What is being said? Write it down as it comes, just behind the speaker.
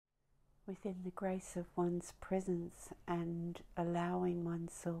within the grace of one's presence and allowing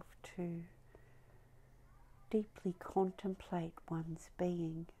oneself to deeply contemplate one's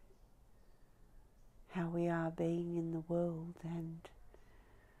being, how we are being in the world, and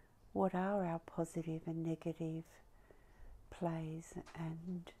what are our positive and negative plays,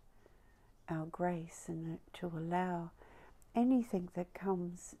 and our grace, and to allow anything that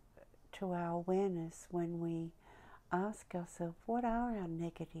comes to our awareness when we ask ourselves, what are our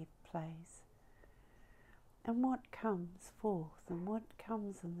negative plays? And what comes forth, and what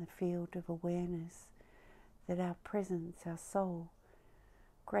comes in the field of awareness that our presence, our soul,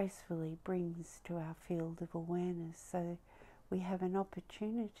 gracefully brings to our field of awareness, so we have an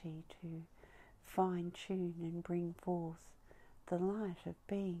opportunity to fine-tune and bring forth the light of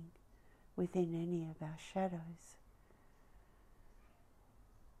being within any of our shadows.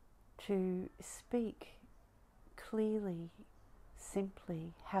 To speak clearly,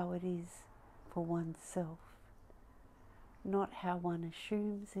 simply, how it is for oneself, not how one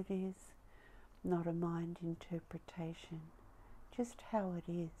assumes it is, not a mind interpretation, just how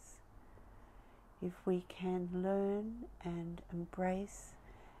it is. If we can learn and embrace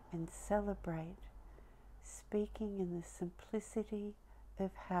and celebrate speaking in the simplicity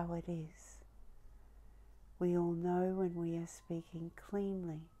of how it is, we all know when we are speaking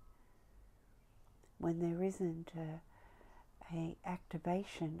cleanly, when there isn't a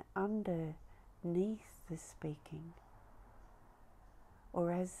activation underneath the speaking,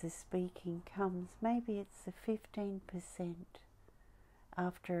 or as the speaking comes, maybe it's the 15%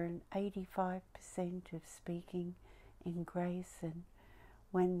 after an 85% of speaking in grace, and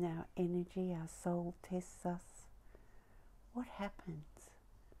when our energy, our soul tests us, what happens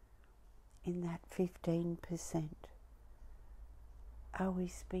in that 15%? Are we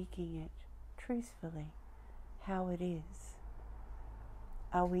speaking it truthfully, how it is?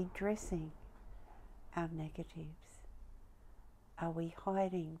 Are we dressing our negatives? Are we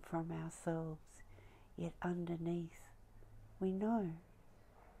hiding from ourselves, yet underneath we know?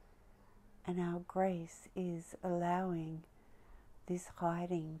 And our grace is allowing this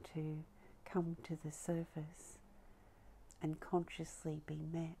hiding to come to the surface and consciously be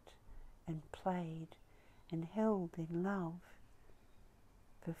met and played and held in love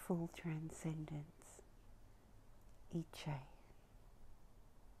for full transcendence. Iche.